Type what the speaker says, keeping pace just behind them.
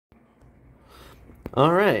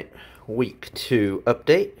Alright, week 2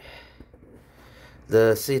 update.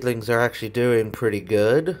 The seedlings are actually doing pretty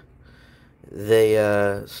good. They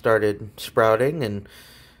started sprouting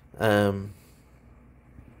and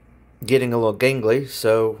getting a little gangly,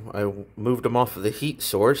 so I moved them off of the heat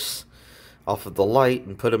source, off of the light,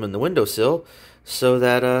 and put them in the windowsill so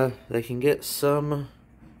that they can get some.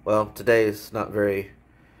 Well, today is not very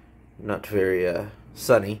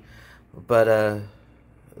sunny, but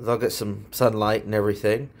they'll get some sunlight and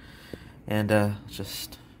everything, and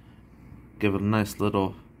just give it a nice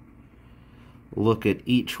little look at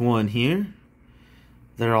each one here.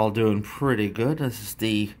 They're all doing pretty good. This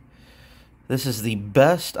is the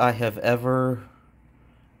best I have ever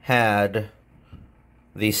had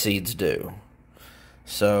these seeds do.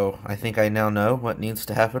 So I think I now know what needs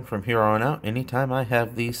to happen from here on out anytime I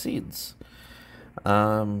have these seeds.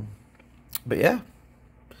 But yeah,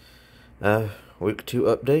 week 2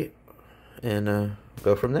 update, and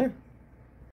go from there.